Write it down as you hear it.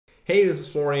Hey, this is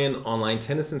Florian, Online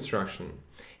Tennis Instruction.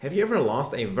 Have you ever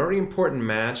lost a very important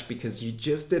match because you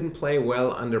just didn't play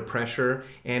well under pressure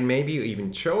and maybe you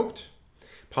even choked?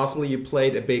 Possibly you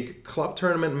played a big club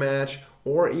tournament match,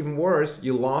 or even worse,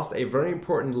 you lost a very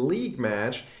important league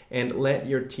match and let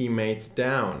your teammates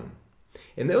down.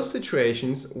 In those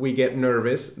situations, we get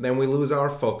nervous, then we lose our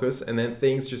focus, and then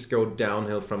things just go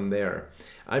downhill from there.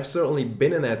 I've certainly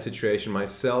been in that situation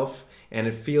myself, and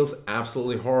it feels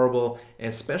absolutely horrible,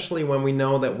 especially when we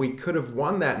know that we could have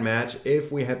won that match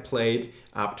if we had played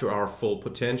up to our full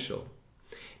potential.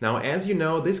 Now, as you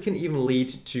know, this can even lead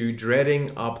to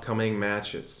dreading upcoming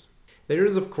matches. There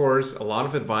is, of course, a lot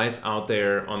of advice out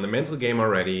there on the mental game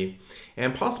already,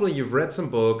 and possibly you've read some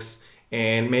books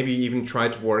and maybe even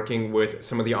tried working with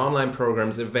some of the online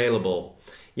programs available.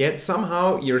 Yet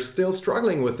somehow you're still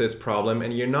struggling with this problem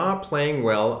and you're not playing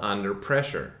well under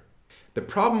pressure. The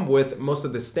problem with most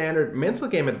of the standard mental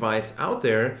game advice out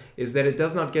there is that it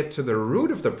does not get to the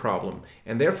root of the problem,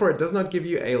 and therefore it does not give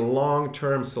you a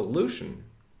long-term solution.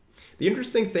 The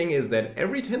interesting thing is that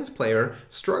every tennis player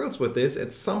struggles with this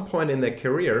at some point in their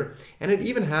career, and it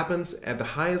even happens at the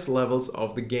highest levels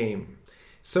of the game.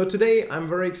 So today I'm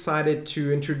very excited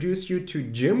to introduce you to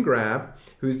Jim Grabb,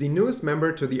 who's the newest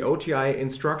member to the OTI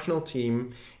instructional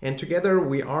team, and together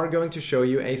we are going to show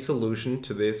you a solution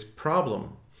to this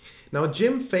problem. Now,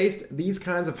 Jim faced these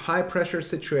kinds of high pressure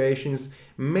situations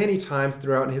many times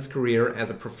throughout his career as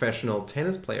a professional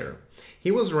tennis player. He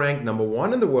was ranked number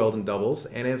 1 in the world in doubles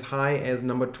and as high as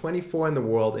number 24 in the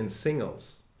world in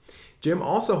singles. Jim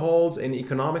also holds an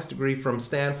economics degree from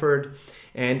Stanford,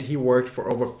 and he worked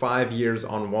for over 5 years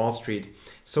on Wall Street.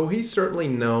 So he certainly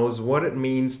knows what it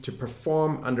means to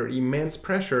perform under immense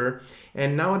pressure,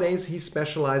 and nowadays he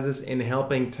specializes in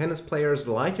helping tennis players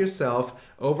like yourself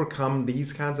overcome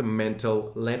these kinds of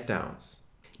mental letdowns.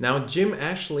 Now, Jim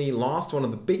actually lost one of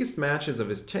the biggest matches of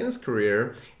his tennis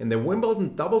career in the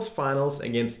Wimbledon doubles finals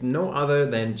against no other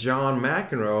than John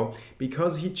McEnroe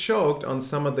because he choked on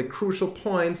some of the crucial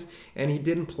points and he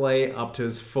didn't play up to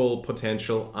his full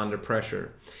potential under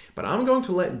pressure. But I'm going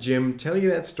to let Jim tell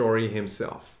you that story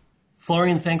himself.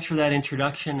 Florian, thanks for that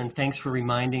introduction, and thanks for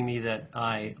reminding me that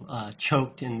I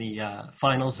choked in the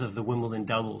finals of the Wimbledon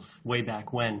doubles way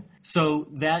back when. So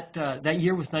that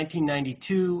year was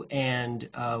 1992, and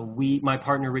my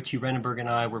partner Richie Renneberg and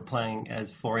I were playing,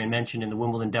 as Florian mentioned, in the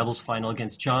Wimbledon doubles final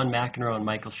against John McEnroe and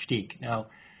Michael Stich. Now,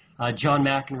 John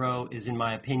McEnroe is, in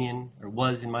my opinion, or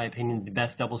was, in my opinion, the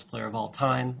best doubles player of all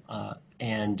time,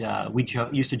 and we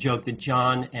used to joke that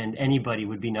John and anybody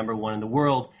would be number 1 in the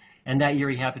world. And that year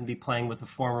he happened to be playing with a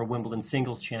former Wimbledon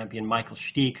singles champion, Michael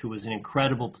Stich, who was an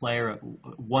incredible player, a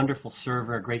wonderful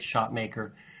server, a great shot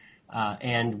maker.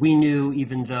 And we knew,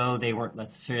 even though they weren't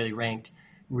necessarily ranked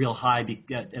real high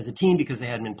as a team because they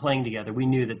hadn't been playing together, we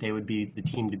knew that they would be the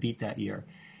team to beat that year.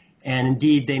 And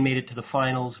indeed, they made it to the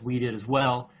finals. We did as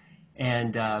well.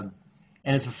 And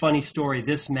it's a funny story.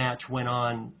 This match went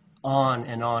on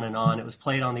and on and on. It was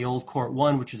played on the old Court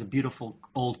 1, which is a beautiful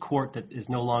old court that is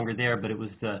no longer there, but it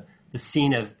was the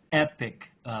scene of epic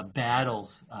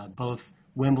battles, both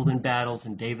Wimbledon battles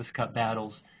and Davis Cup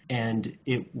battles, and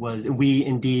we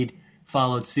indeed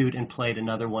followed suit and played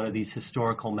another one of these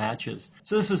historical matches.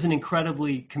 So this was an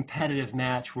incredibly competitive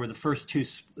match where the first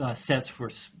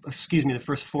the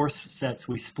first 4 sets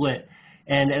we split,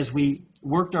 and as we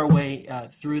worked our way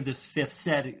through this 5th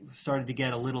set, it started to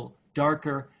get a little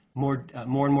darker, more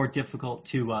and more difficult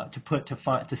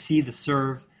to see the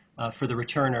serve for the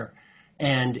returner,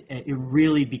 and it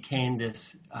really became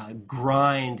this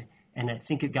grind. And I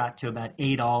think it got to about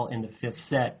 8-all in the 5th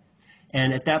set.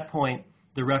 And at that point,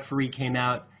 the referee came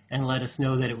out and let us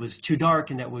know that it was too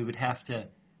dark and that we would have to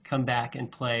come back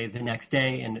and play the next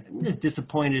day. And as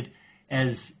disappointed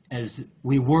as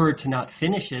we were to not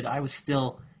finish it, I was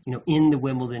still, in the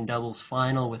Wimbledon doubles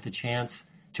final with a chance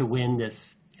to win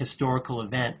this historical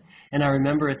event. And I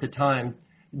remember at the time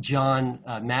John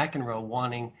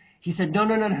McEnroe he said,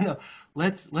 no,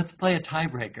 let's play a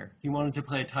tiebreaker. He wanted to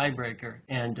play a tiebreaker,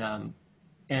 and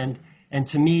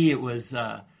to me it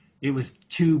was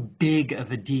too big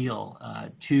of a deal,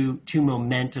 too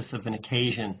momentous of an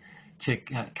occasion to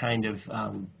kind of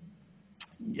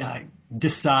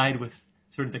decide with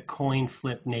sort of the coin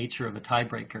flip nature of a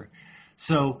tiebreaker.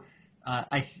 So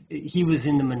he was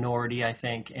in the minority, I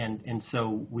think, and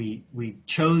so we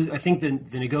chose. I think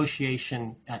the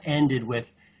negotiation ended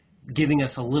with giving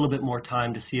us a little bit more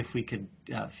time to see if we could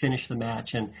finish the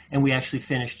match, and we actually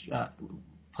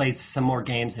played some more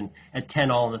games, and at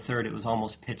 10-all in the 3rd, it was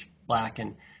almost pitch black,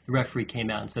 and the referee came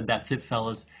out and said, "That's it,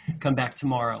 fellas, come back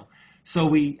tomorrow." So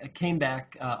we came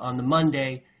back on the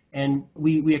Monday, And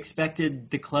we expected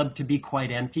the club to be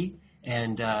quite empty,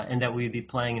 and that we'd be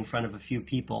playing in front of a few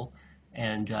people.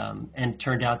 And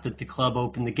turned out that the club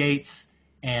opened the gates,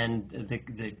 and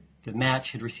the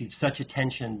match had received such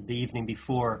attention the evening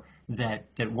before that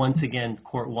once again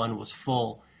Court 1 was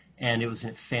full, and it was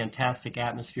a fantastic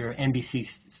atmosphere. NBC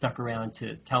stuck around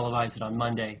to televise it on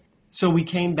Monday. So we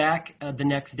came back the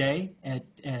next day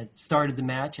and started the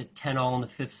match at 10-all in the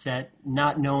fifth set,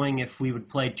 not knowing if we would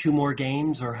play 2 more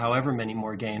games or however many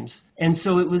more games. And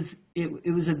so it was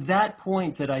at that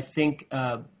point that I think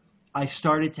I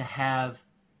started to have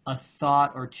a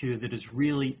thought or two that is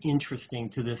really interesting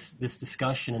to this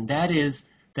discussion, and that is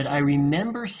that I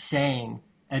remember saying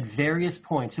at various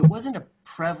points, it wasn't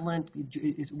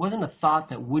it wasn't a thought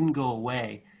that wouldn't go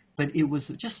away, but it was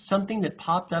just something that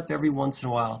popped up every once in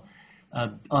a while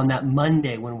on that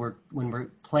Monday when we're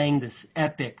playing this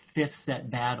epic fifth set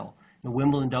battle, the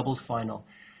Wimbledon doubles final.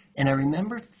 And I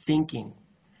remember thinking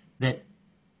that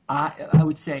I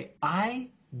would say, I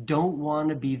don't want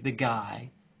to be the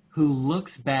guy who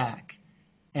looks back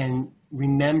and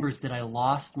remembers that I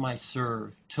lost my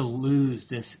serve to lose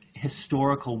this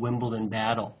historical Wimbledon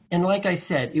battle. And like I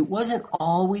said, it wasn't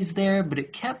always there, but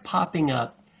it kept popping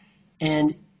up,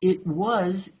 and it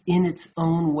was, in its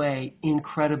own way,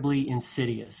 incredibly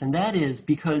insidious. And that is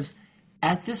because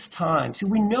at this time, so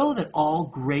we know that all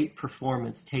great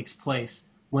performance takes place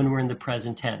when we're in the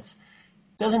present tense.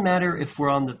 It doesn't matter if we're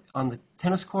on the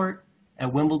tennis court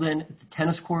at Wimbledon, at the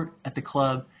tennis court at the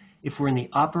club, if we're in the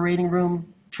operating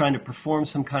room trying to perform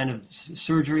some kind of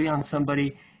surgery on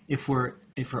somebody, if we're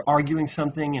arguing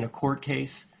something in a court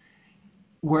case.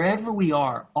 Wherever we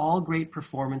are, all great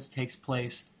performance takes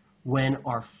place when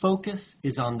our focus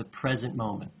is on the present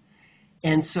moment.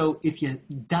 And so if you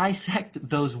dissect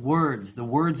those words, the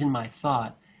words in my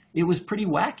thought, it was pretty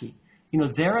wacky.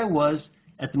 There I was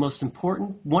at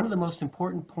one of the most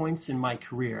important points in my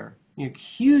career,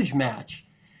 huge match,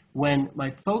 when my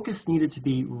focus needed to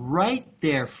be right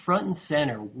there, front and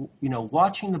center,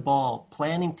 watching the ball,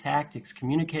 planning tactics,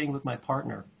 communicating with my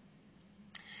partner.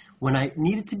 When I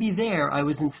needed to be there, I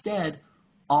was instead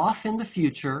off in the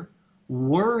future,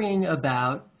 worrying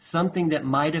about something that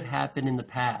might have happened in the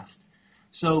past.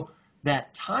 So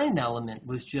that time element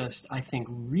was just, I think,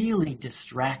 really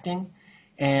distracting,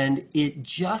 and it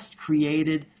just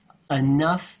created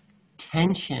enough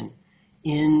tension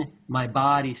in my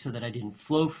body so that I didn't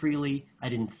flow freely, I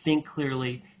didn't think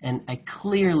clearly, and I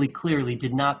clearly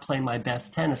did not play my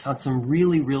best tennis on some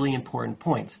really, really important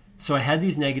points. So I had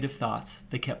these negative thoughts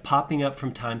that kept popping up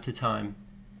from time to time,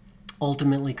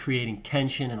 ultimately creating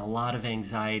tension and a lot of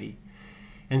anxiety.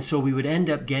 And so we would end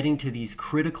up getting to these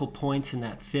critical points in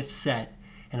that fifth set,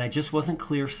 and I just wasn't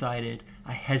clear-sighted.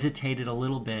 I hesitated a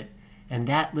little bit, and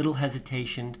that little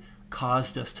hesitation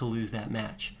caused us to lose that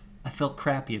match. I felt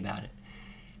crappy about it.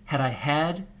 Had I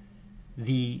had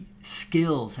the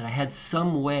skills, had I had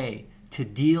some way to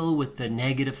deal with the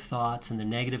negative thoughts and the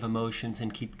negative emotions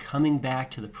and keep coming back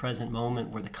to the present moment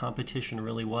where the competition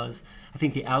really was, I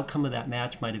think the outcome of that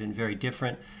match might have been very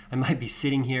different. I might be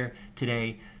sitting here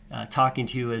today talking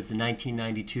to you as the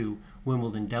 1992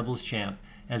 Wimbledon doubles champ,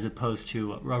 as opposed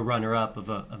to a runner-up of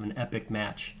an epic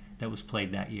match that was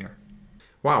played that year.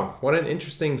 Wow, what an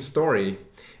interesting story.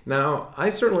 Now, I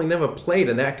certainly never played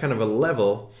at that kind of a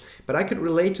level, but I could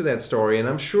relate to that story, and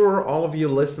I'm sure all of you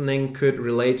listening could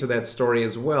relate to that story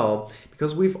as well,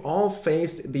 because we've all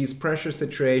faced these pressure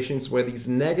situations where these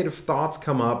negative thoughts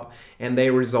come up and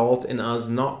they result in us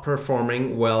not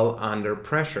performing well under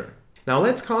pressure. Now,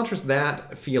 let's contrast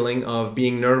that feeling of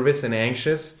being nervous and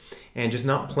anxious and just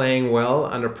not playing well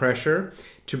under pressure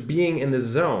to being in the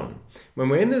zone. When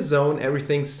we're in the zone,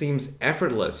 everything seems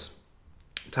effortless.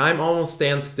 Time almost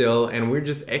stands still and we're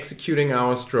just executing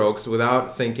our strokes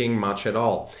without thinking much at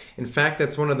all. In fact,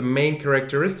 that's one of the main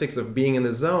characteristics of being in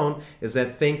the zone, is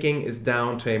that thinking is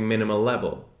down to a minimal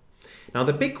level. Now,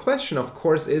 the big question, of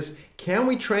course, is can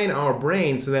we train our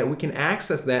brain so that we can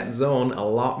access that zone a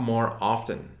lot more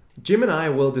often? Jim and I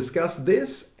will discuss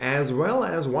this, as well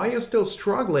as why you're still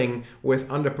struggling with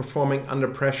underperforming under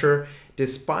pressure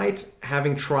despite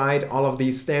having tried all of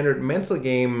these standard mental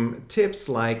game tips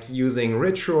like using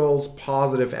rituals,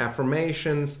 positive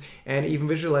affirmations, and even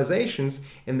visualizations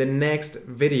in the next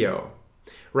video.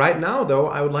 Right now, though,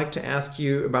 I would like to ask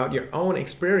you about your own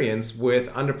experience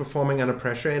with underperforming under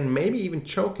pressure and maybe even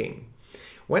choking.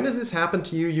 When does this happen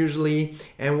to you usually,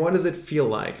 and what does it feel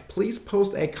like? Please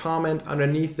post a comment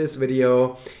underneath this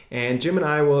video, and Jim and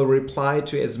I will reply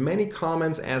to as many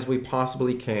comments as we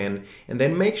possibly can. And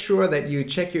then make sure that you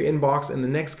check your inbox in the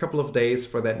next couple of days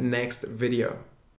for that next video.